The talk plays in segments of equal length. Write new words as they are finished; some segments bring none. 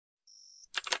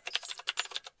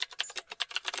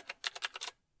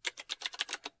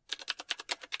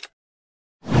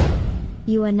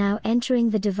You are now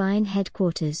entering the divine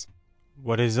headquarters.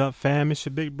 What is up, fam? It's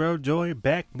your big bro Joey,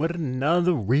 back with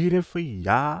another reading for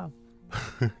y'all.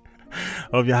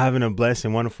 Hope y'all having a blessed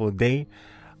and wonderful day.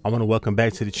 I want to welcome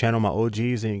back to the channel my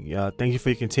OGs, and thank you for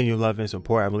your continued love and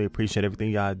support. I really appreciate everything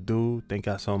y'all do. Thank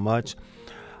y'all so much.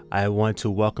 I want to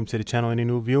welcome to the channel any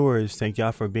new viewers. Thank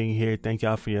y'all for being here. Thank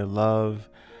y'all for your love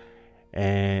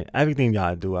and everything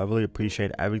y'all do. I really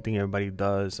appreciate everything everybody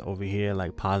does over here,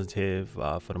 like positive,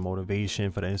 for the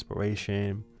motivation, for the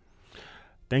inspiration.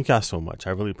 Thank y'all so much. I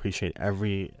really appreciate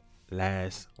every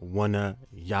last one of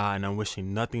y'all, and I'm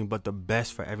wishing nothing but the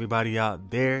best for everybody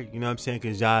out there. You know what I'm saying?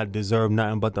 Because y'all deserve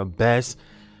nothing but the best.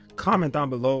 Comment down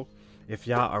below if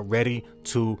y'all are ready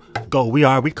to go.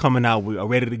 We coming out. We are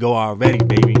ready to go already,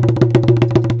 baby.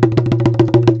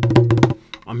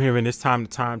 I'm hearing this time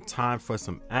for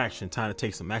some action. Time to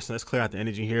take some action. Let's clear out the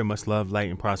energy here. Much love, light,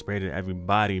 and prosperity to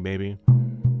everybody, baby.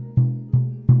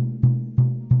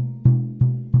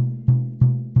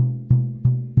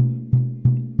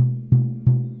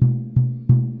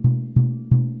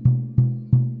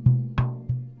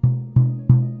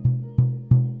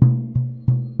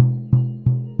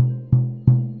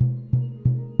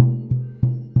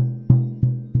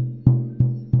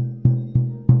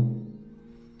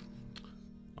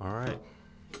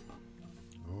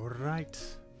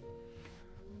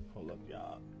 Hold up,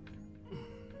 y'all.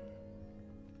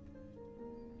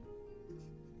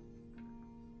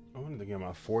 I wanted to get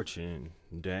my fortune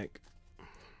deck.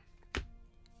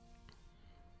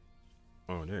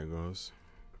 Oh, there it goes.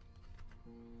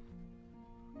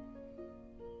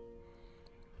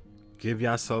 Give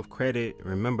yourself credit.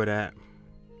 Remember that.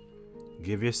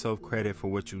 Give yourself credit for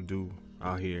what you do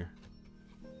out here.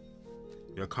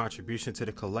 Your contribution to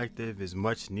the collective is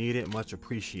much needed, much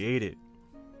appreciated.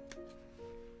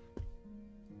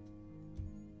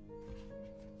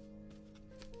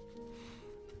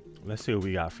 Let's see what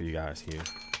we got for you guys here.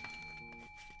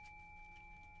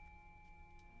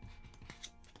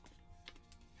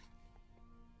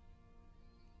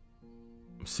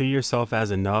 See yourself as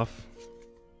enough.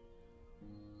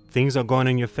 Things are going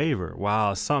in your favor.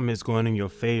 Wow, something is going in your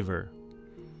favor.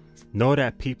 Know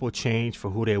that people change for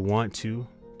who they want to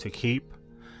keep.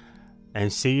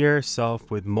 And see yourself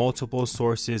with multiple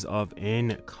sources of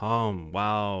income.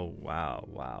 Wow, wow,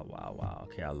 wow, wow, wow.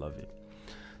 Okay, I love it.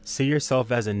 See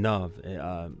yourself as enough.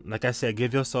 Like I said,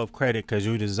 give yourself credit because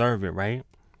you deserve it, right?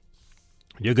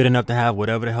 You're good enough to have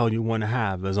whatever the hell you want to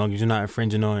have, as long as you're not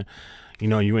infringing on, you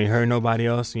know, you ain't hurting nobody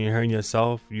else, you ain't hurting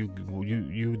yourself.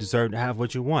 You deserve to have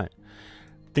what you want.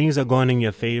 Things are going in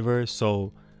your favor,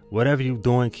 so whatever you're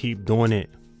doing, keep doing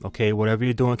it. Okay, whatever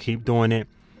you're doing, keep doing it.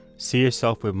 See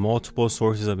yourself with multiple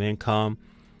sources of income.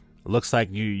 Looks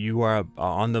like you are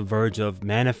on the verge of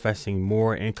manifesting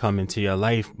more income into your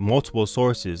life, multiple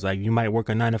sources. Like you might work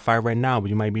a 9-to-5 right now,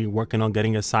 but you might be working on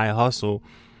getting a side hustle,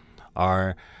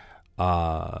 or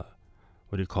what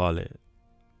do you call it,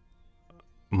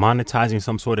 monetizing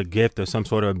some sort of gift or some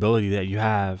sort of ability that you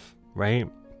have, right?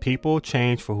 People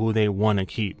change for who they want to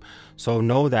keep. So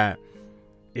know that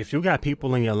if you got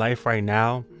people in your life right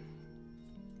now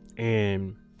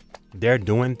and they're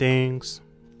doing things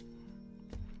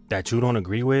that you don't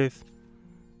agree with,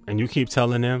 and you keep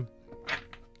telling them,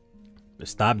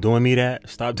 stop doing me that,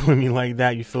 stop doing me like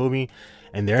that, you feel me,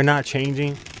 and they're not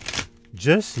changing,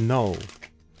 just know,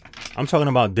 I'm talking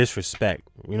about disrespect.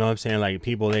 You know what I'm saying? Like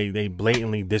people, they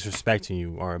blatantly disrespecting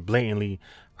you, or blatantly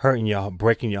hurting you,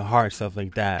 breaking your heart, stuff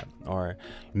like that, or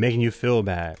making you feel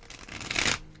bad.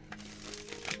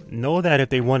 Know that if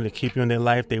they wanted to keep you in their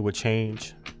life, they would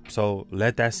change. So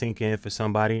let that sink in for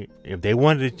somebody. If they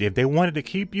wanted to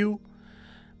keep you,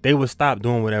 they would stop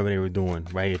doing whatever they were doing,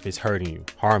 right? If it's hurting you,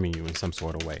 harming you in some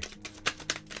sort of way.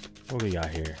 What we got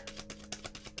here?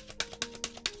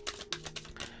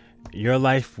 Your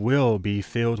life will be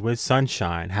filled with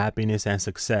sunshine, happiness, and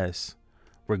success.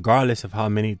 Regardless of how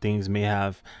things may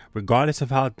have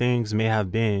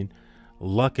been,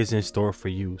 luck is in store for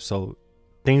you. So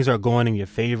things are going in your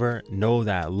favor. Know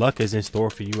that luck is in store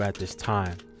for you at this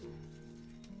time.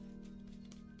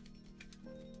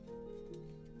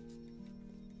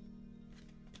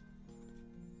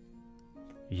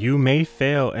 You may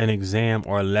fail an exam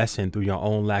or a lesson through your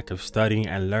own lack of studying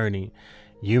and learning.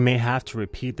 You may have to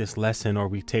repeat this lesson or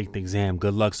retake the exam.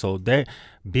 Good luck. So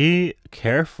be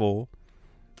careful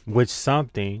with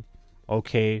something,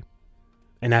 okay?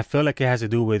 And I feel like it has to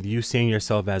do with you seeing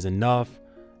yourself as enough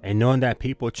and knowing that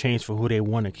people change for who they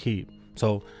want to keep.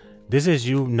 So this is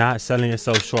you not selling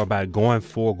yourself short by going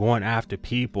after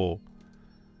people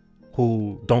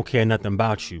who don't care nothing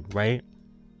about you, right?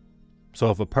 So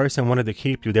if a person wanted to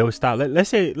keep you, they would stop. Let's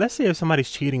say if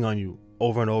somebody's cheating on you,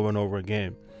 over and over and over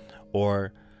again,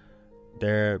 or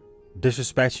they're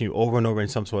disrespecting you over and over in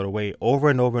some sort of way, over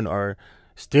and over, and are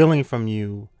stealing from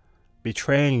you,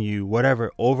 betraying you,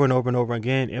 whatever, over and over and over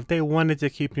again. If they wanted to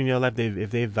keep you in your life,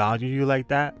 if they value you like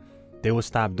that, they would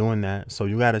stop doing that. So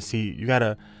you gotta see,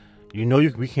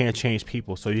 we can't change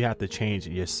people, so you have to change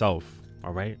yourself.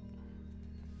 All right,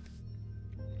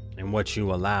 and what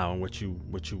you allow and what you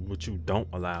don't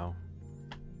allow.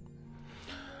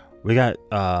 We got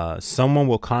someone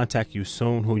will contact you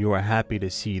soon who you are happy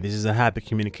to see. This is a happy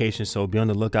communication, so be on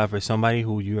the lookout for somebody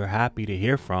who you are happy to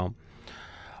hear from,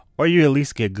 or you at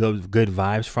least get good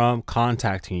vibes from,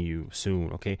 contacting you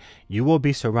soon. Okay, you will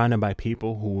be surrounded by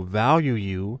people who value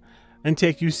you and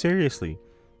take you seriously.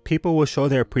 People will show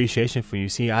their appreciation for you.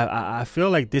 See, I feel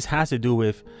like this has to do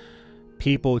with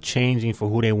people changing for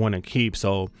who they want to keep.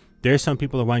 So there's some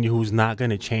people around you who's not going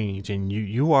to change, and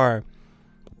you are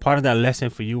part of that lesson.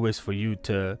 For you is for you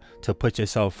to put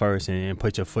yourself first and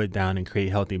put your foot down and create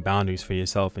healthy boundaries for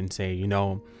yourself and say,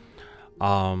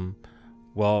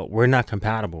 well, we're not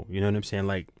compatible. You know what I'm saying?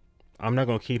 Like, I'm not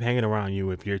going to keep hanging around you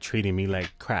if you're treating me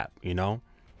like crap,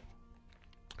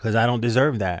 because I don't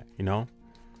deserve that,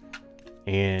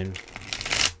 and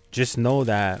just know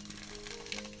that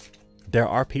there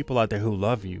are people out there who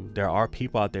love you. There are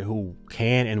people out there who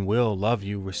can and will love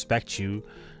you, respect you,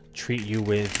 treat you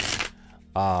with,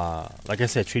 like I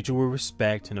said, treat you with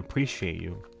respect and appreciate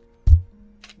you.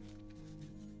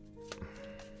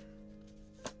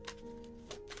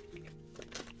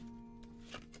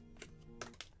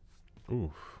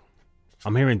 Ooh.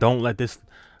 I'm hearing don't let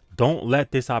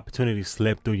this opportunity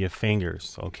slip through your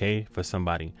fingers, okay? For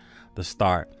somebody. The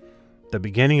start. The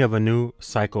beginning of a new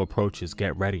cycle approaches.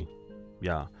 Get ready.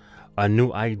 Yeah. A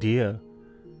new idea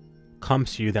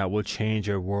comes to you that will change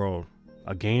your world.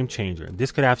 A game changer.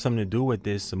 This could have something to do with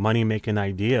this money-making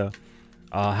idea.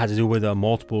 Has to do with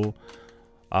multiple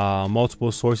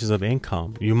sources of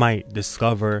income. You might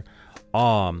discover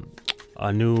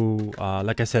a new,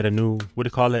 like I said, a new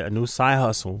side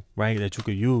hustle, right? That you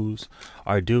could use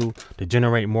or do to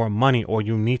generate more money, or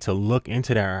you need to look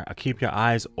into that, or keep your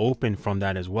eyes open from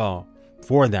that as well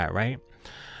for that, right?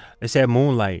 It said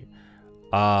moonlight.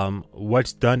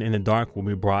 What's done in the dark will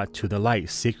be brought to the light.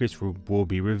 Secrets will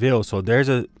be revealed. So there's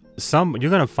you're going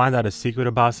to find out a secret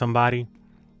about somebody.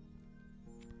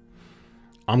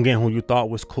 I'm getting who you thought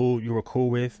was cool, you were cool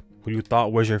with, who you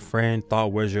thought was your friend,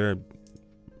 thought was your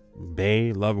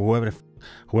bae, lover,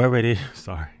 whoever it is,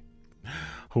 sorry,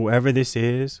 whoever this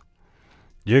is,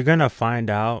 you're gonna find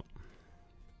out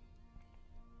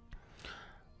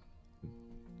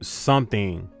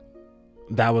something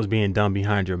that was being done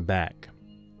behind your back.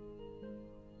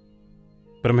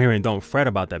 But I'm hearing don't fret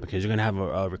about that, because you're gonna have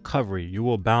a recovery. You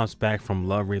will bounce back from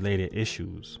love related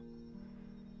issues.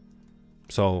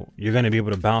 So you're gonna be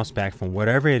able to bounce back from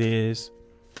whatever it is,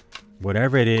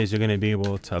 you're going to be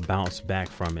able to bounce back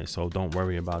from it. So don't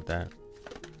worry about that.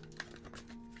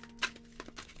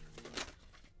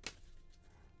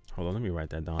 Hold on, let me write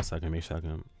that down so I can make sure I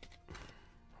can.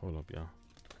 Hold up, y'all.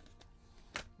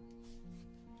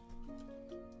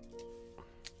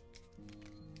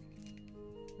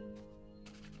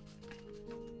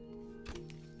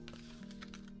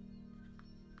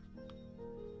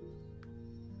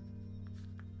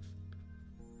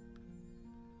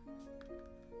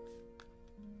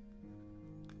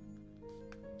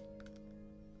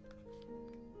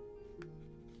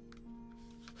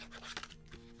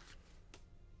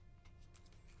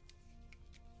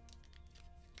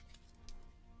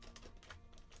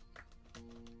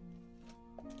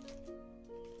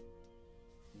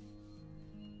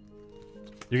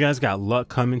 You guys got luck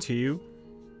coming to you.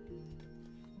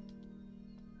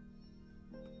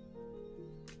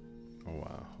 Oh,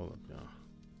 wow. Hold up, y'all.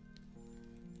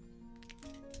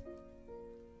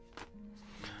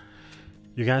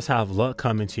 You guys have luck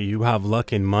coming to you. You have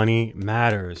luck in money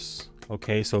matters.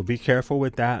 Okay, so be careful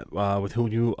with that, with who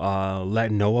you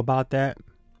let know about that.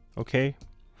 Okay.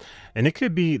 And it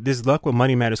could be, this luck with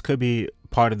money matters could be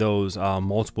part of those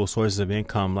multiple sources of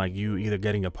income, like you either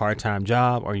getting a part-time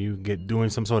job or you doing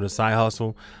some sort of side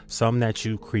hustle, some that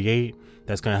you create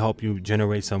that's going to help you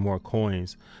generate some more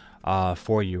coins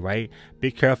for you, right?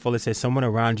 Be careful. It says someone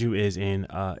around you is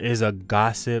a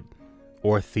gossip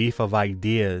or thief of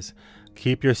ideas.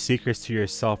 Keep your secrets to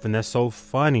yourself. And that's so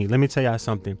funny. Let me tell y'all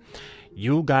something.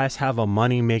 You guys have a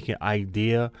money-making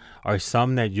idea or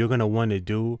something that you're going to want to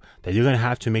do, that you're going to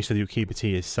have to make sure that you keep it to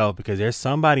yourself, because there's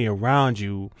somebody around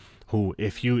you who,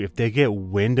 if they get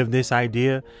wind of this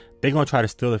idea, they're going to try to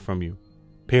steal it from you,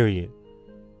 period.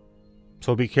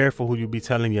 So be careful who you be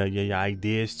telling your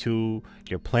ideas to,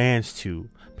 your plans to,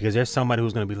 because there's somebody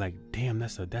who's gonna be like, damn,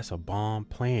 that's a bomb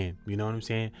plan. You know what I'm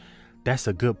saying? That's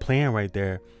a good plan right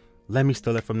there. Let me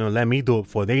steal it from them. Let me do it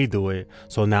before they do it.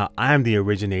 So now I'm the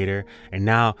originator. And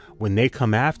now when they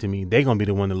come after me, they're gonna be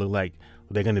the one to look like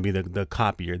they're gonna be the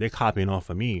copier. They're copying off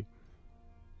of me.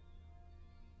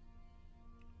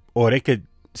 Or they could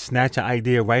snatch an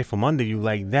idea right from under you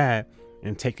like that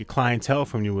and take a clientele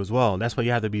from you as well. That's why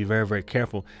you have to be very, very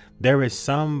careful. There is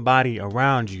somebody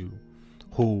around you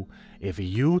who, if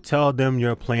you tell them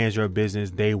your plans, your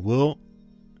business, they will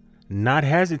not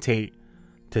hesitate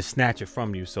to snatch it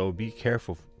from you. So be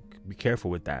careful. Be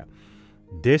careful with that.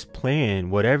 This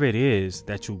plan, whatever it is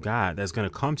that you got that's going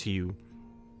to come to you,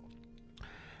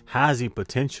 has the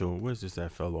potential. Where's this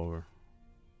that fell over?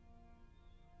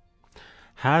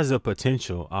 Has the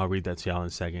potential, I'll read that to y'all in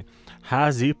a second,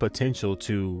 has the potential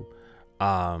to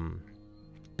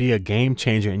be a game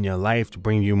changer in your life, to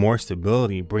bring you more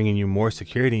stability, bringing you more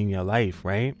security in your life,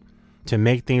 right? To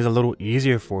make things a little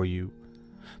easier for you,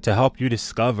 to help you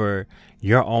discover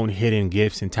your own hidden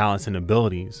gifts and talents and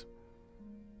abilities.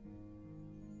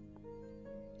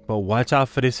 But watch out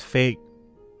for this fake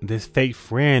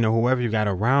friend or whoever you got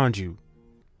around you.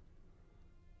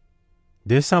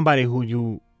 There's somebody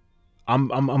who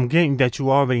I'm getting that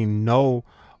you already know,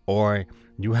 or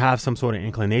you have some sort of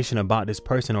inclination about this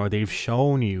person, or they've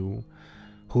shown you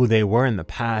who they were in the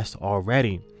past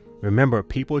already. Remember,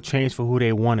 people change for who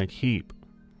they want to keep.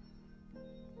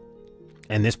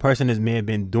 And this person may have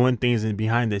been doing things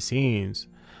behind the scenes.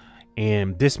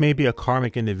 And this may be a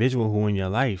karmic individual who in your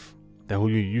life that who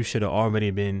you should have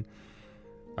already been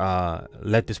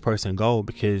let this person go,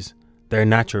 because they're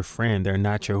not your friend. They're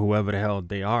not your whoever the hell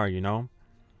they are, you know.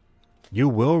 You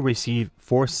will receive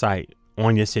foresight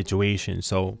on your situation.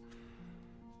 So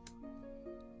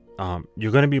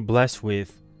you're going to be blessed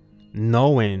with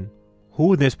knowing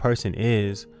who this person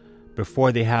is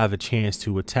before they have a chance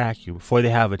to attack you, before they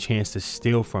have a chance to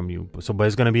steal from you. But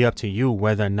it's going to be up to you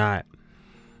whether or not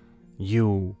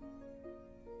you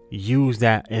use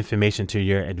that information to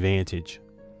your advantage.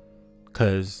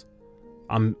 Because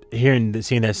I'm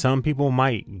seeing that some people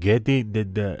might get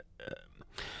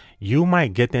you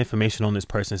might get the information on this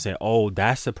person and say, oh,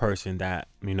 that's the person that,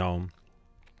 you know,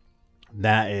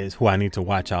 that is who I need to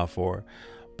watch out for.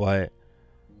 But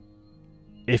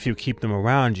if you keep them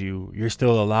around you, you're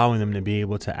still allowing them to be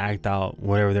able to act out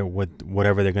whatever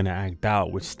they're going to act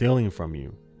out with stealing from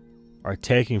you or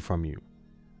taking from you.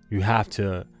 You have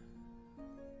to,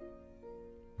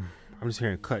 I'm just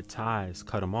hearing cut ties,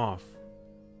 cut them off.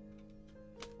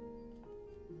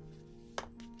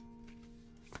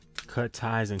 Cut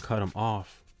ties and cut them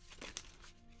off.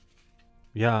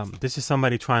 Yeah, this is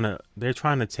somebody they're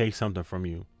trying to take something from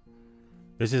you.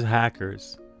 This is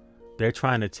hackers. They're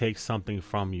trying to take something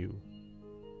from you.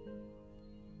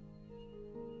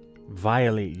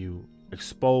 Violate you.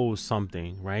 Expose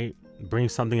something, right? Bring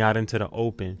something out into the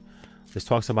open. This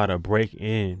talks about a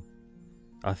break-in,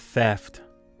 a theft,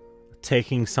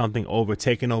 taking something over,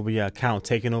 taking over your account,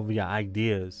 taking over your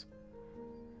ideas.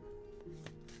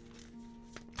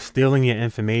 Stealing your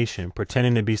information,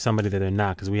 pretending to be somebody that they're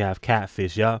not, because we have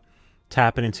catfish, y'all.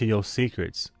 Tapping into your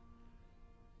secrets.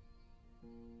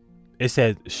 It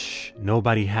said, shh,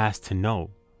 nobody has to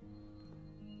know.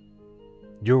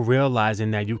 You're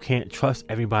realizing that you can't trust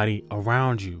everybody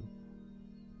around you.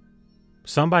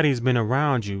 Somebody's been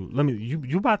around you.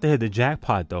 You about to hit the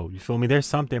jackpot though. You feel me? There's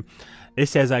something. It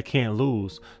says I can't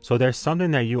lose. So there's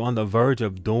something that you're on the verge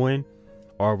of doing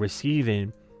or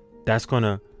receiving that's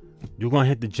you're gonna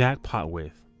hit the jackpot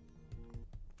with.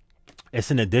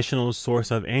 It's an additional source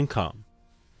of income.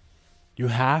 You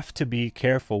have to be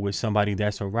careful with somebody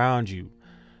that's around you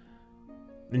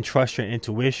and trust your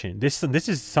intuition. This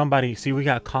is somebody, see, we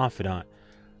got confidant.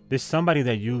 This is somebody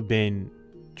that you've been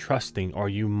trusting, or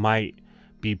you might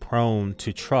be prone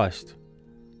to trust,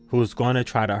 who's going to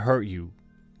try to hurt you,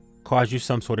 cause you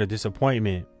some sort of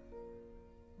disappointment.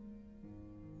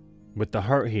 With the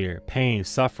hurt here, pain,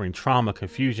 suffering, trauma,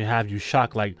 confusion, have you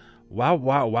shocked, like, why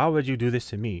would you do this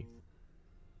to me?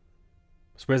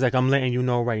 It's like I'm letting you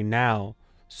know right now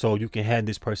so you can head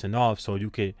this person off, so you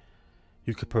could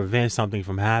prevent something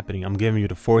from happening. I'm giving you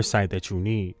the foresight that you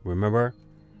need. Remember?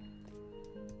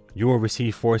 You will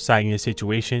receive foresight in your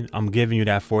situation. I'm giving you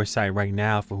that foresight right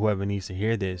now for whoever needs to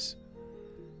hear this.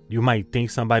 You might think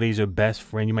somebody's your best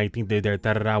friend. You might think they're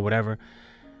da-da-da, whatever.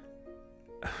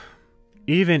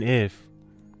 Even if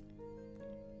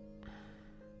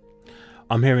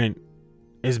I'm hearing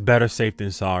it's better safe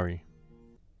than sorry.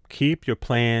 Keep your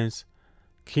plans,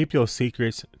 keep your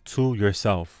secrets to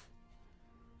yourself.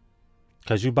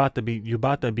 Cause you about to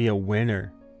be a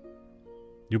winner.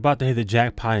 You about to hit the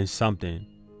jackpot in something.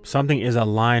 Something is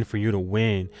aligned for you to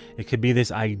win. It could be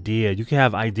this idea. You can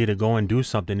have idea to go and do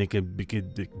something. It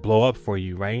could blow up for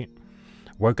you, right?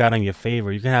 Work out in your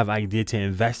favor. You can have idea to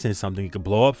invest in something. It could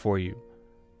blow up for you.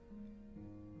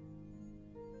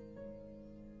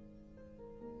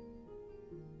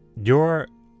 You're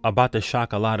about to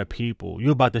shock a lot of people.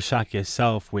 You're about to shock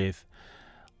yourself with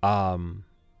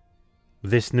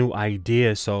this new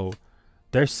idea. So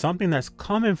there's something that's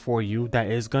coming for you that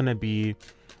is going to be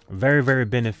very, very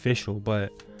beneficial.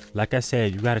 But like I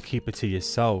said, you got to keep it to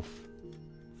yourself.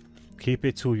 Keep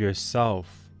it to yourself.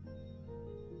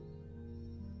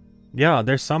 Yeah,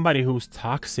 there's somebody who's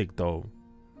toxic though.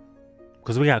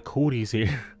 Because we got cooties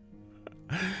here.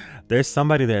 There's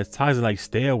somebody that's toxic. Like,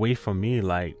 stay away from me.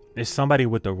 Like, it's somebody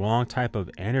with the wrong type of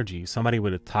energy. Somebody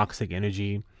with a toxic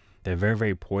energy. They're very,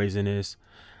 very poisonous.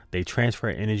 They transfer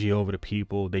energy over to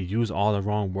people. They use all the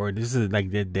wrong words. This is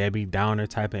like the Debbie Downer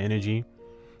type of energy.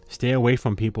 Stay away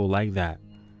from people like that.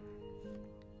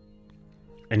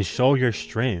 And show your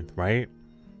strength, right?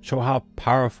 Show how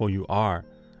powerful you are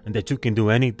and that you can do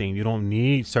anything. You don't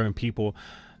need certain people.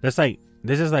 This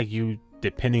is like you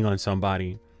depending on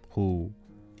somebody who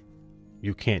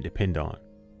you can't depend on,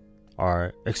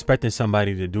 or expecting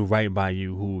somebody to do right by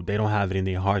you who they don't have it in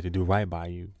their heart to do right by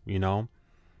you, you know?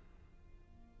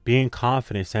 Being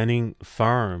confident, standing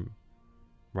firm,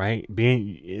 right?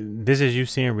 This is you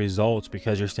seeing results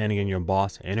because you're standing in your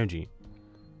boss energy.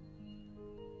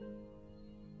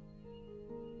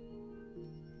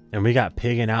 And we got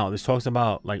pigging out. This talks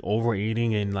about like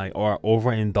overeating and or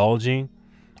overindulging,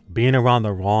 being around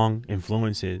the wrong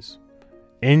influences,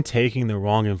 taking the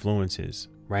wrong influences,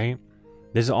 right?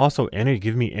 This is also energy.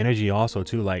 Give me energy also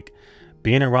too, like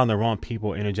being around the wrong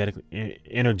people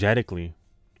energetically.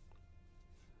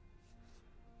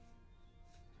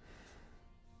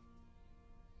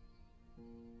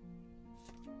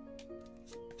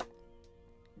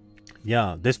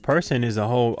 Yeah, this person is a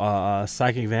whole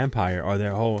psychic vampire, or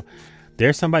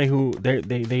they're somebody who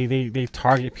they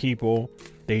target people,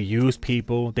 they use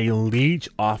people, they leech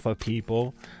off of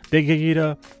people. They get you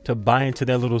to buy into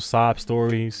their little sob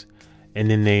stories,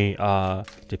 and then they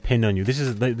depend on you. This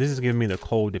is giving me the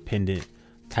codependent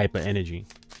type of energy.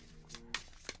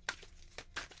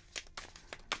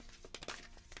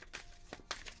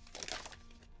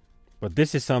 But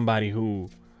this is somebody who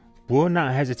will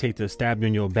not hesitate to stab you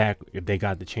in your back if they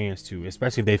got the chance to,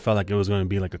 especially if they felt like it was going to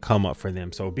be like a come up for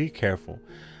them. So be careful.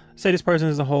 Say this person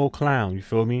is a whole clown, you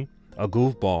feel me? A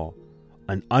goofball,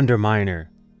 an underminer.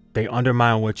 They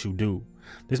undermine what you do.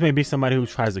 This may be somebody who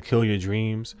tries to kill your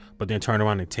dreams, but then turn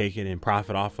around and take it and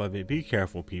profit off of it. Be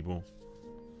careful, people.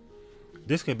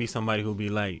 This could be somebody who be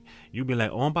like, you be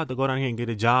like, oh, I'm about to go down here and get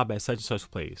a job at such and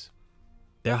such place.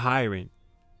 They're hiring,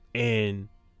 and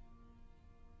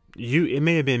it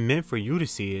may have been meant for you to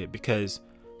see it because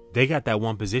they got that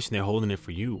one position, they're holding it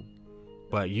for you.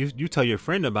 But you tell your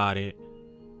friend about it,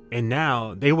 and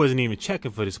now they wasn't even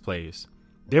checking for this place.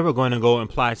 They were going to go and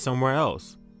apply somewhere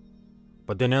else.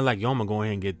 But then they're like, yo, I'm gonna go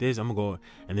ahead and get this. I'm gonna go,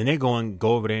 and then they go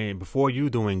over there and before you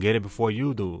do and get it before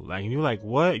you do. Like, and you're like,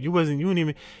 what? You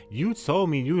told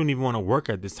me you didn't even want to work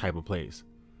at this type of place.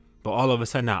 But all of a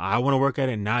sudden now I want to work at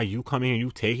it. Now you come in and you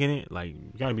taking it. Like,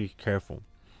 you gotta be careful.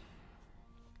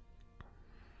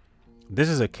 This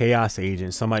is a chaos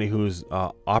agent, somebody who's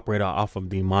operated off of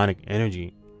demonic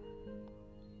energy.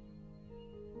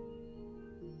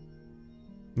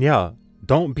 Yeah,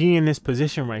 don't be in this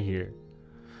position right here.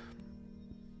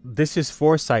 This is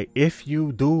foresight. If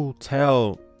you do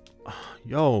tell,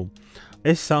 yo,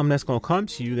 it's something that's gonna come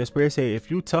to you. The spirit say,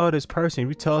 if you tell this person, if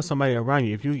you tell somebody around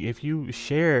you, if you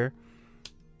share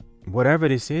whatever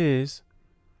this is,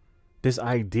 this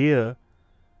idea,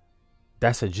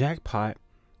 that's a jackpot.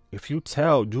 If you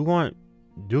tell, you're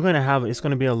gonna have, it's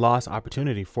gonna be a lost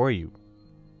opportunity for you.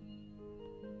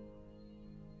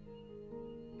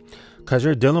 Because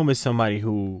you're dealing with somebody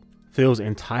who feels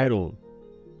entitled,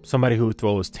 somebody who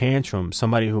throws tantrums,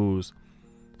 somebody who's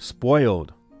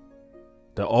spoiled.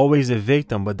 They're always a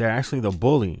victim, but they're actually the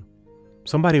bully.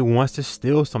 Somebody wants to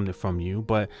steal something from you,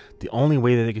 but the only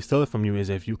way that they can steal it from you is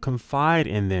if you confide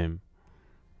in them.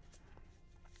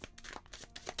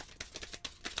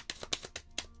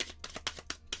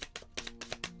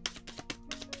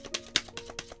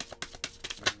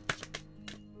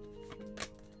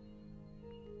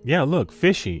 Yeah, look,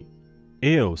 fishy.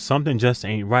 Ew, something just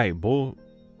ain't right. Bull.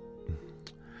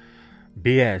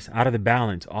 BS, out of the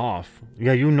balance, off.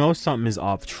 Yeah, you know something is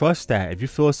off. Trust that. If you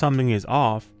feel something is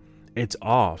off, it's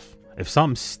off. If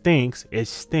something stinks, it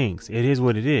stinks. It is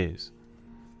what it is.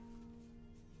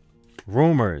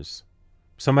 Rumors.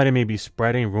 Somebody may be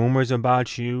spreading rumors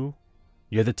about you.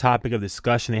 You're the topic of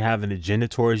discussion. They have an agenda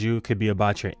towards you. It could be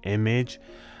about your image,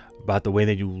 about the way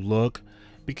that you look.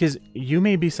 Because you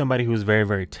may be somebody who's very,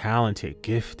 very talented,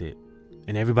 gifted,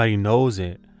 and everybody knows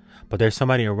it. But there's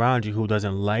somebody around you who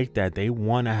doesn't like that. They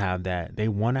want to have that. They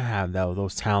want to have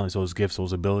those talents, those gifts,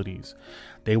 those abilities.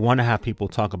 They want to have people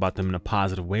talk about them in a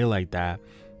positive way like that.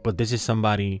 But this is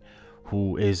somebody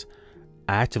who is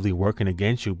actively working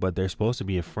against you, but they're supposed to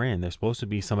be a friend. They're supposed to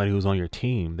be somebody who's on your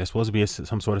team. They're supposed to be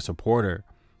some sort of supporter,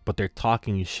 but they're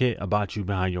talking shit about you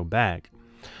behind your back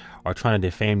or trying to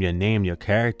defame your name, your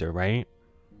character, right?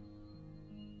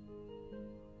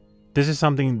 This is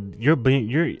something you're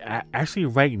actually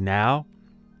right now.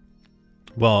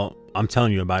 Well, I'm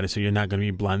telling you about it, so you're not going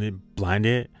to be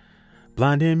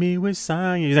blinding me with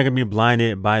signs. You're not going to be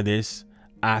blinded by this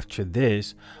after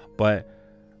this, but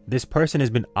this person has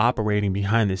been operating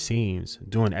behind the scenes,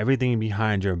 doing everything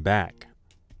behind your back.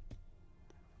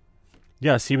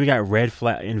 Yeah, see, we got red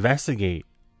flag. Investigate.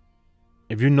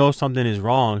 If you know something is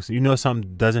wrong, so you know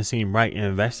something doesn't seem right,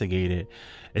 investigate it.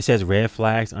 It says red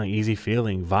flags, uneasy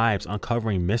feeling, vibes,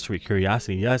 uncovering mystery,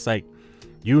 curiosity. Yeah, it's like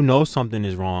you know something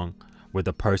is wrong with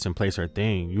a person, place, or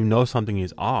thing. You know something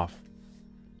is off.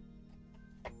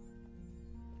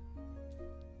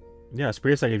 Yeah,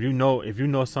 Spirit's like if you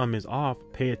know something is off,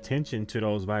 pay attention to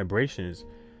those vibrations.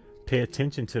 Pay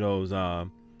attention to those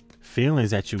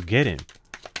feelings that you're getting.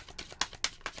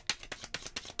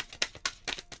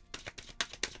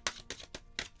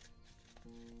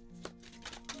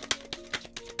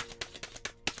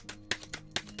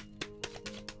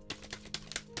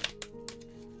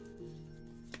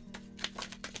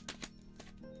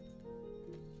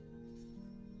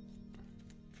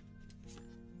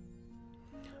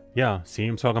 Yeah, see,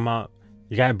 I'm talking about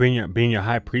you gotta be in your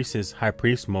high priest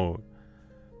mode.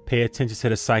 Pay attention to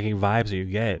the psychic vibes that you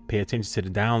get. Pay attention to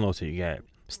the downloads that you get.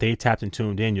 Stay tapped and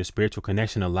tuned in. Your spiritual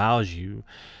connection allows you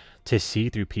to see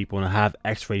through people and have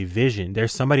x-ray vision.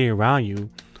 There's somebody around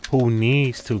you who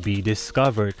needs to be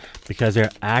discovered because they're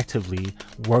actively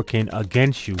working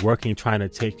against you, trying to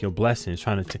take your blessings,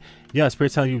 yeah,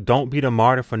 Spirit telling you don't be the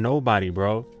martyr for nobody,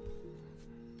 bro.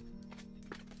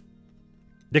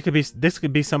 This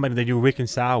could be somebody that you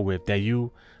reconcile with, that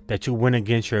you went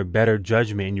against your better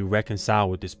judgment and you reconcile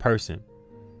with this person.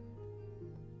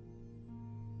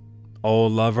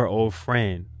 Old lover, old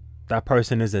friend. That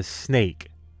person is a snake.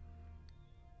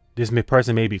 This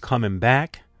person may be coming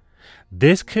back.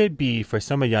 This could be for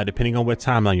some of y'all, depending on what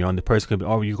timeline you're on. The person could be,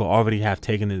 or you could already have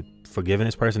forgiven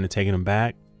this person and taken them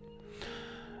back,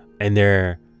 and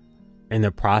they're in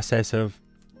the process of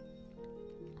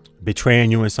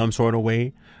betraying you in some sort of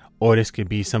way. Or this could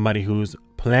be somebody who's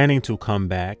planning to come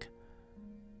back.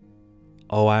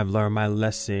 Oh, I've learned my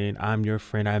lesson. I'm your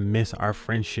friend. I miss our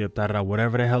friendship.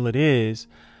 Whatever the hell it is.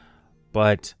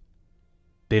 But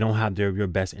they don't have your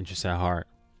best interests at heart.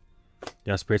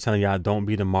 Y'all, Spirit telling y'all, don't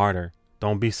be the martyr.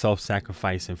 Don't be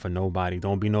self-sacrificing for nobody.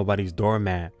 Don't be nobody's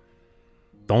doormat.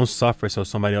 Don't suffer so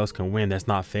somebody else can win. That's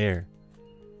not fair.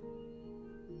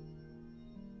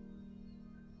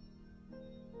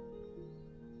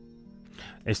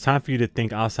 It's time for you to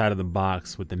think outside of the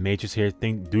box with the matrix here.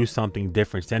 Do something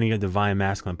different. Stand in your divine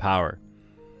masculine power.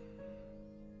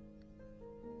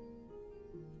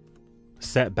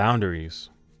 Set boundaries.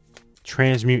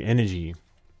 Transmute energy.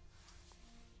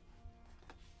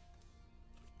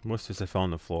 What's this that fell on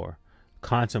the floor?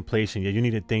 Contemplation. Yeah, you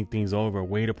need to think things over.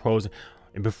 Weigh the pros.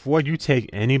 And before you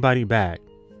take anybody back,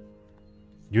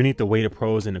 you need to weigh the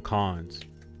pros and the cons.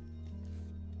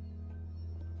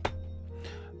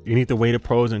 You need to weigh the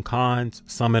pros and cons,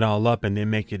 sum it all up, and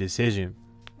then make your decision.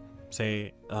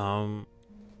 Say, do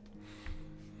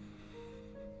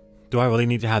I really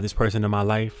need to have this person in my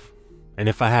life? And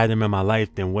if I had them in my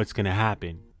life, then what's going to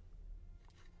happen?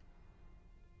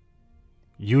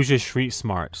 Use your street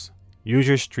smarts. Use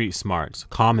your street smarts.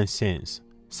 Common sense.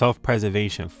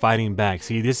 Self-preservation. Fighting back.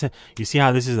 See this? You see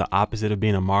how this is the opposite of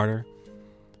being a martyr?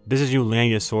 This is you laying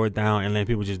your sword down and letting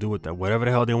people just do whatever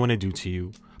the hell they want to do to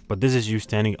you. But this is you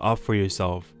standing up for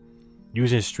yourself,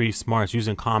 using street smarts,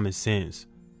 using common sense.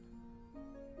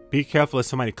 Be careful if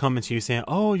somebody coming to you saying,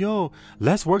 oh, yo,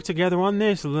 let's work together on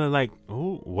this. Like,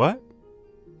 oh, what?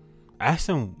 Ask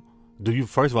them,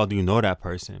 first of all, do you know that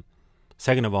person?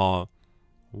 Second of all,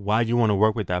 why do you want to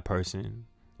work with that person?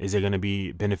 Is it going to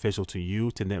be beneficial to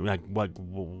you, to them? Like, what?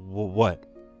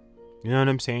 You know what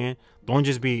I'm saying? Don't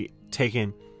just be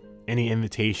taking any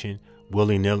invitation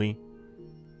willy-nilly.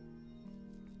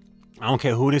 I don't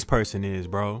care who this person is,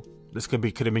 bro. This could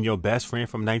have been your best friend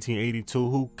from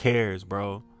 1982. Who cares,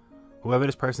 bro? Whoever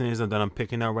this person is that I'm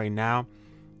picking up right now,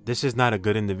 This is not a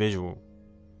good individual.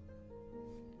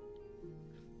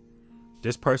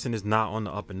 This person is not on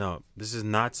the up and up. This is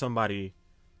not somebody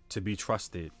to be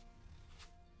trusted.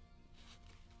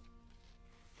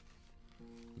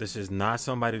 This is not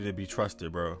somebody to be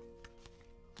trusted, bro.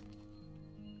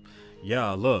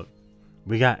 Yeah, look.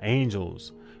 We got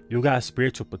angels. You got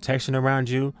spiritual protection around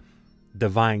you.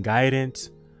 Divine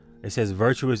guidance. It says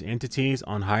virtuous entities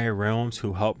on higher realms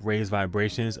who help raise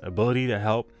vibrations. Ability to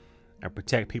help and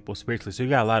protect people spiritually. So you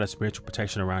got a lot of spiritual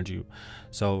protection around you.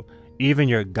 So even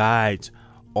your guides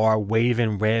are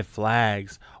waving red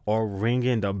flags or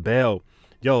ringing the bell.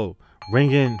 Yo,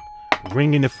 ringing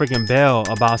the freaking bell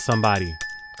about somebody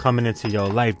coming into your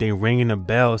life. They ringing the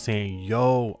bell saying,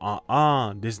 yo,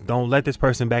 this, don't let this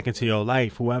person back into your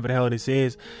life. Whoever the hell this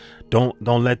is, don't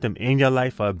let them in your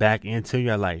life or back into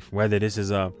your life. Whether this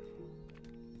is a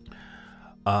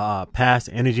past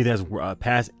energy, that's a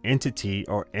past entity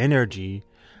or energy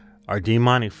or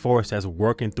demonic force that's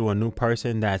working through a new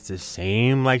person that's the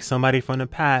same like somebody from the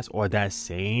past, or that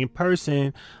same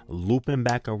person looping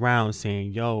back around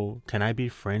saying, yo, can I be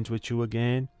friends with you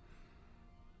again?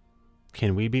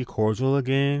 Can we be cordial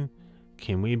again?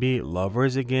 Can we be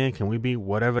lovers again? Can we be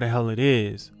whatever the hell it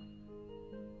is?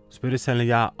 Spirit is telling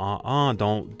y'all,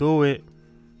 don't do it.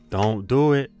 Don't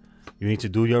do it. You need to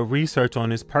do your research on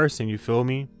this person. You feel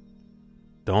me?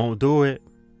 Don't do it.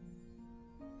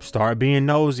 Start being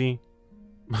nosy.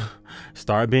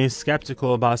 Start being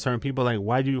skeptical about certain people. Like,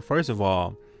 why do you, first of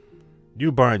all,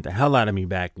 you burned the hell out of me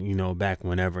back, back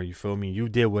whenever, you feel me? You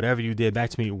did whatever you did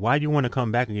back to me. Why do you want to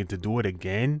come back and get to do it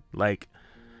again? Like,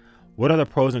 what are the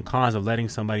pros and cons of letting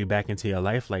somebody back into your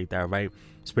life like that, right?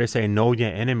 Spirit say, know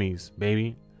your enemies,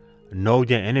 baby. Know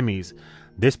your enemies.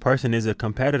 This person is a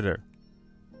competitor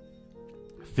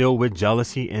filled with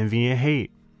jealousy, envy, and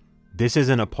hate. This is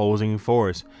an opposing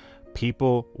force.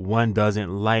 People one doesn't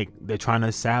like. They're trying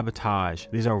to sabotage.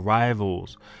 These are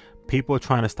rivals. People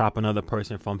trying to stop another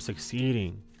person from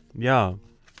succeeding. Yeah.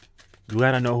 You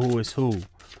gotta know who is who.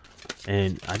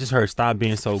 And I just heard stop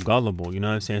being so gullible. You know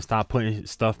what I'm saying? Stop putting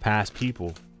stuff past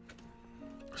people.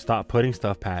 Stop putting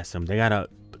stuff past them. They got a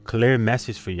clear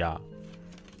message for y'all.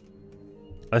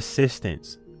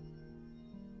 Assistance.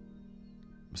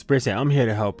 Spirit said, I'm here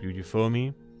to help you. You feel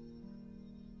me?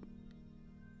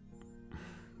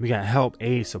 We got help,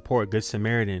 aid, support, good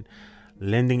Samaritan,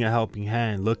 lending a helping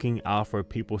hand, looking out for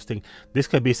people's things. This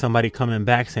could be somebody coming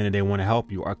back saying that they want to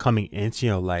help you, or coming into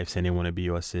your life saying they want to be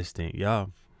your assistant. Yeah.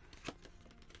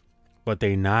 But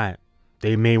they not.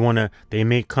 They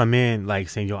may come in like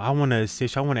saying, yo, I want to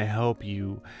assist you. I want to help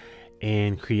you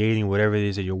in creating whatever it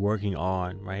is that you're working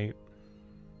on, right?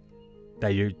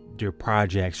 That your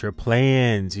projects, your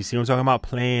plans. You see what I'm talking about?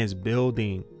 Plans,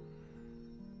 building,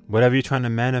 whatever you're trying to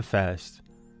manifest.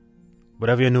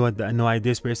 Whatever your new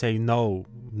idea, Spirit say, no.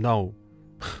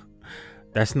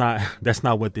 That's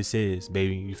not what this is,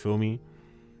 baby. You feel me?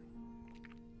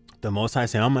 The Most High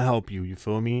say, I'm gonna help you. You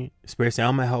feel me? Spirit say,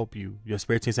 I'm gonna help you. Your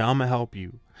spirit team say, I'm gonna help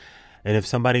you. And if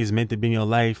somebody's meant to be in your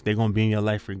life, they're gonna be in your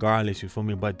life regardless. You feel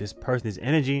me? But this person, this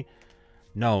energy,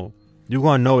 no, you're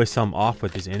gonna know it's something off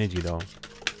with this energy though.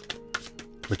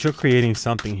 But you're creating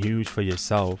something huge for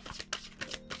yourself.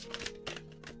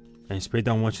 And Spirit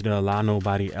don't want you to allow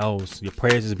nobody else. Your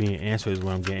prayers is being answered is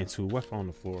what I'm getting to. What's on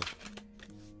the floor?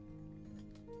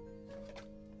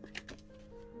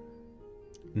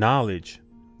 Knowledge.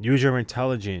 Use your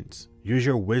intelligence. Use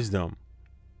your wisdom.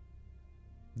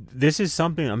 This is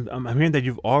something I'm hearing that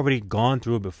you've already gone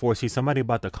through it before. See, somebody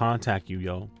about to contact you,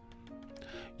 yo.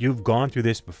 You've gone through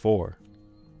this before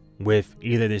with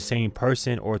either the same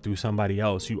person or through somebody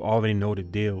else. You already know the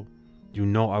deal. You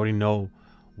already know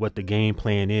what the game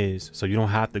plan is, so you don't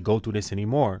have to go through this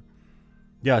anymore.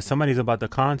 Yeah, somebody's about to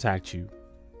contact you.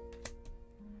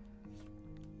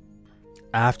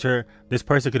 After this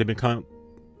person could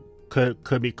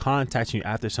be contacting you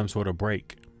after some sort of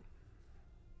break.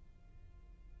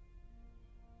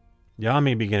 Y'all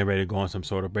may be getting ready to go on some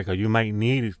sort of break, or you might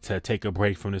need to take a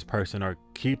break from this person or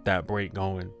keep that break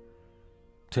going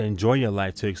to enjoy your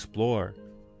life, to explore.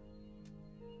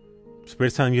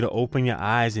 Spirit's telling you to open your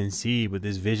eyes and see with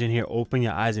this vision here. Open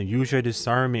your eyes and use your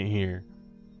discernment here.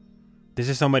 This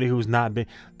is somebody who's not been,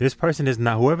 this person is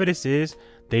not, whoever this is,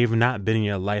 they've not been in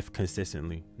your life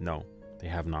consistently. No, they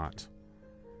have not.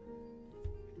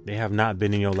 They have not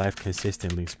been in your life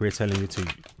consistently. Spirit's telling you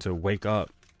to wake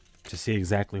up, to see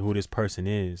exactly who this person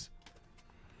is.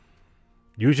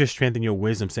 Use your strength and your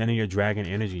wisdom. Stand in your dragon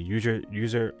energy. Use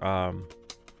your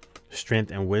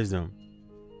strength and wisdom.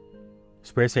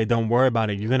 Spirit say, don't worry about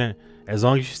it. You're gonna, as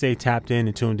long as you stay tapped in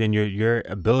and tuned in, your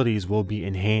abilities will be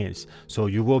enhanced. So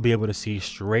you will be able to see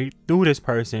straight through this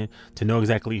person to know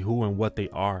exactly who and what they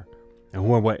are, and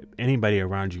who and what anybody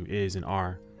around you is and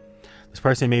are. This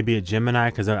person may be a Gemini,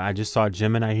 because I just saw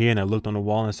Gemini here, and I looked on the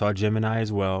wall and saw Gemini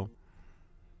as well.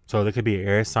 So there could be an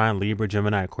air sign, Libra,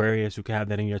 Gemini, Aquarius. You could have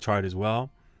that in your chart as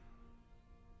well.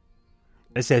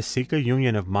 It says seek a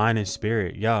union of mind and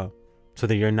spirit. Yeah. So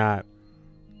that you're not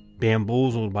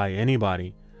bamboozled by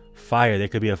anybody. Fire. There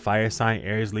could be a fire sign,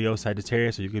 Aries, Leo,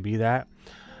 Sagittarius. So you could be that.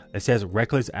 It says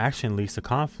reckless action leads to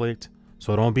conflict.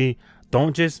 So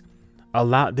don't just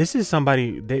allow. This is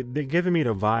somebody, they're giving me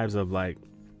the vibes of like,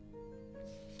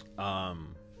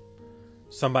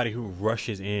 somebody who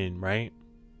rushes in, right?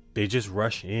 They just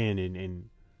rush in and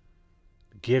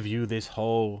give you this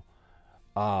whole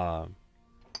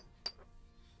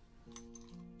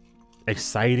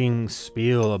exciting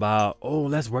spiel about, oh,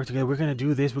 let's work together, we're gonna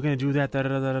do this, we're gonna do that, da da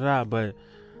da da da. But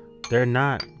they're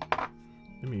not.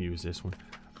 Let me use this one.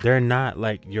 They're not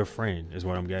like your friend, is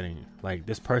what I'm getting. Like,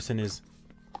 this person is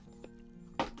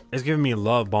giving me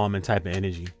love bombing type of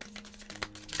energy.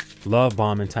 Love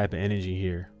bombing type of energy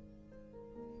here.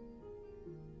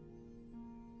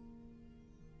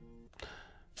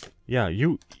 Yeah,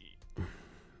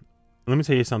 let me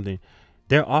tell you something.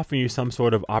 They're offering you some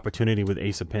sort of opportunity with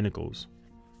Ace of Pentacles.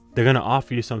 They're going to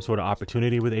offer you some sort of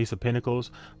opportunity with Ace of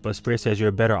Pentacles, but Spirit says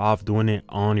you're better off doing it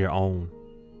on your own.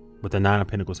 With the Nine of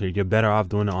Pentacles here, you're better off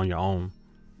doing it on your own.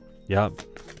 Yep.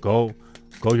 Go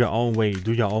your own way.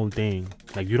 Do your own thing.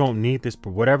 Like, you don't need this,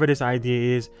 whatever this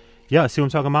idea is. Yeah, see what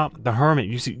I'm talking about? The Hermit.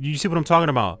 You see what I'm talking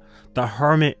about? The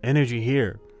Hermit energy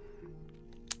here.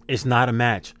 It's not a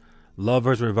match.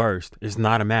 Lovers reversed. It's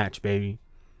not a match, baby.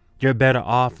 You're better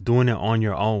off doing it on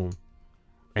your own,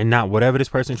 and not whatever this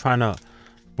person trying to,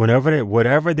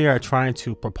 whatever they are trying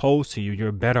to propose to you.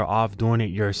 You're better off doing it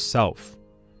yourself.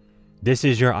 This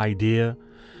is your idea.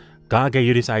 God gave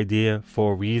you this idea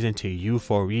for a reason, to you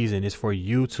for a reason. It's for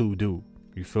you to do.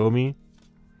 You feel me?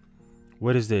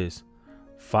 What is this?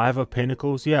 Five of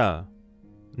Pentacles? Yeah.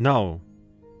 No.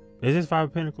 Is this Five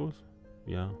of Pentacles?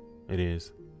 Yeah, it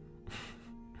is.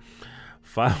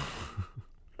 Five.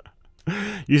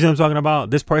 You see what I'm talking about?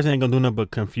 This person ain't gonna do nothing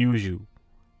but confuse you.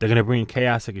 They're gonna bring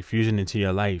chaos and confusion into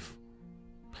your life.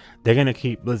 They're gonna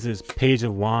keep this Page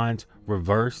of Wands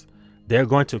reversed. They're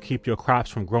going to keep your crops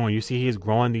from growing. You see, he's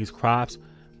growing these crops,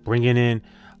 bringing in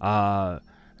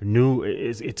new.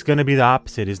 It's gonna be the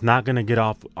opposite. It's not gonna get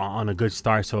off on a good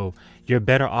start. So you're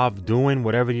better off doing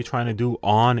whatever you're trying to do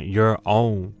on your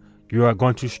own. You are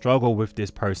going to struggle with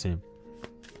this person.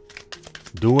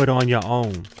 Do it on your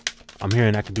own. I'm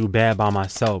hearing I can do bad by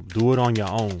myself. Do it on your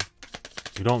own.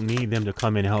 You don't need them to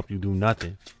come in and help you do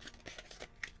nothing.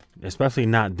 Especially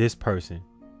not this person.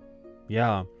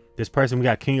 Yeah. This person, we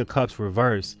got King of Cups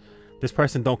reverse. This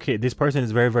person don't care. This person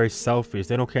is very, very selfish.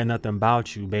 They don't care nothing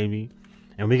about you, baby.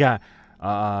 And we got,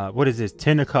 what is this?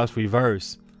 Ten of Cups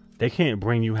reverse. They can't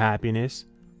bring you happiness.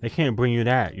 They can't bring you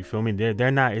that. You feel me? They're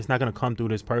not, it's not going to come through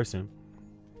this person.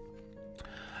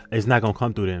 It's not going to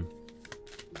come through them.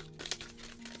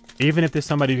 Even if there's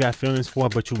somebody you got feelings for,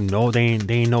 but you know they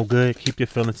ain't no good, keep your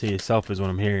feelings to yourself is what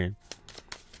I'm hearing.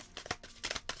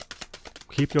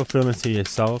 Keep your feelings to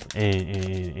yourself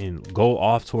and go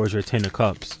off towards your Ten of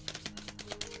Cups.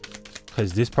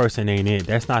 Because this person ain't it.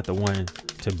 That's not the one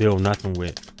to build nothing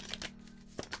with.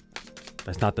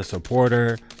 That's not the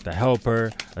supporter, the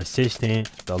helper,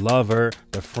 assistant, the lover,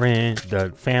 the friend,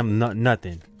 the family,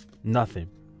 nothing. Nothing.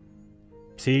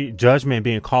 See, judgment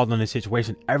being called on this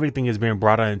situation. Everything is being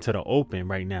brought out into the open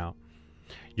right now.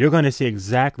 You're going to see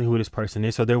exactly who this person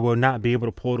is. So they will not be able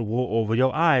to pull the wool over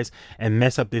your eyes and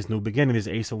mess up this new beginning, this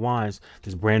Ace of Wands,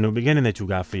 this brand new beginning that you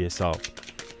got for yourself.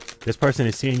 This person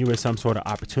is seeing you as some sort of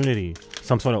opportunity,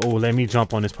 some sort of, oh, let me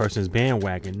jump on this person's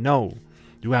bandwagon. No,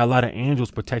 you got a lot of angels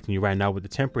protecting you right now with the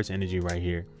Temperance energy right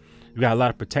here. You got a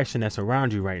lot of protection that's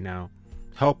around you right now,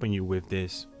 helping you with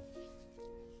this.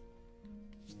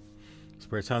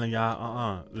 We're telling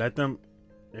y'all, let them,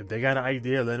 if they got an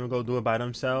idea, let them go do it by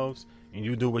themselves, and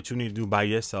you do what you need to do by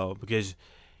yourself. Because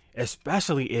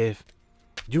especially if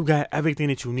you got everything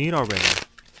that you need already,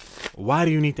 why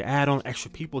do you need to add on extra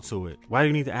people to it? Why do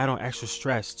you need to add on extra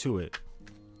stress to it?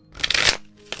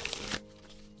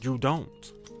 You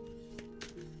don't.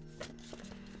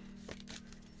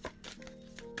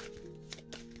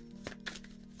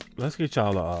 Let's get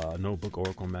y'all a notebook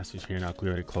oracle message here, and I'll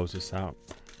clearly close this out.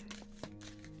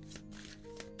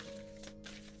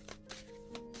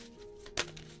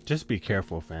 Just be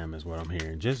careful, fam, is what I'm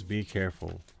hearing. Just be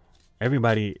careful.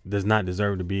 Everybody does not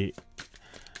deserve to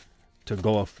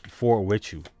go forward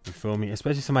with you. You feel me?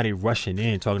 Especially somebody rushing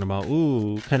in talking about,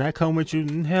 ooh, can I come with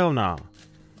you? Hell no.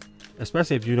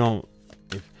 Especially if you don't,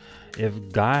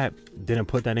 if God didn't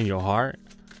put that in your heart,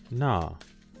 nah.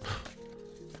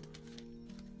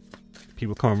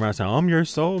 People come around saying, I'm your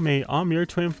soulmate, I'm your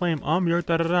twin flame, I'm your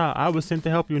da-da-da. I was sent to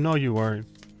help you. No, you weren't.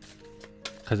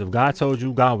 Because if God told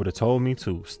you, God would have told me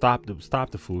to. Stop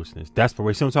the foolishness.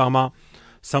 Desperation. See what I'm talking about?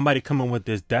 Somebody coming with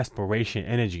this desperation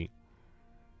energy.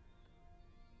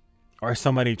 Or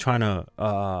somebody trying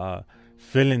to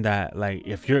feeling that, like,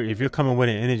 if you're coming with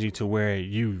an energy to where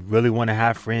you really want to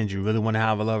have friends, you really want to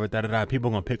have a lover, da-da-da, people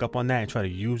are going to pick up on that and try to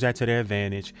use that to their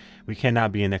advantage. We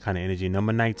cannot be in that kind of energy.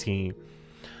 Number 19.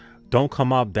 Don't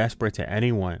come up desperate to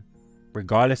anyone.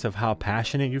 Regardless of how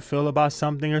passionate you feel about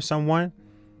something or someone,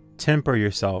 temper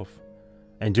yourself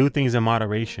and do things in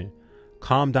moderation.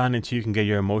 Calm down until you can get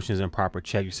your emotions in proper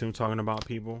check. You see what I'm talking about,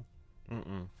 people?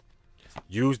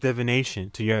 Use divination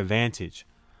to your advantage.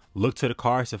 Look to the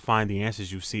cards to find the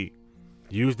answers you seek.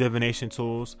 Use divination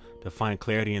tools to find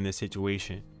clarity in this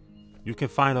situation. You can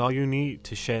find all you need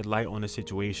to shed light on the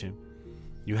situation.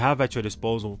 You have at your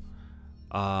disposal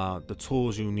the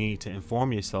tools you need to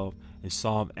inform yourself and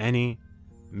solve any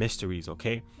mysteries,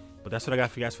 okay? But that's what I got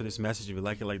for you guys for this message. If you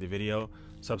like the video.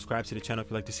 Subscribe to the channel if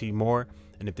you'd like to see more.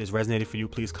 And if this resonated for you,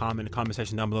 please comment in the comment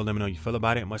section down below. Let me know how you feel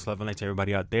about it. Much love and light to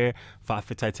everybody out there. Fa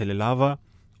fitai te le lava.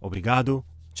 Obrigado.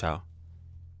 Ciao.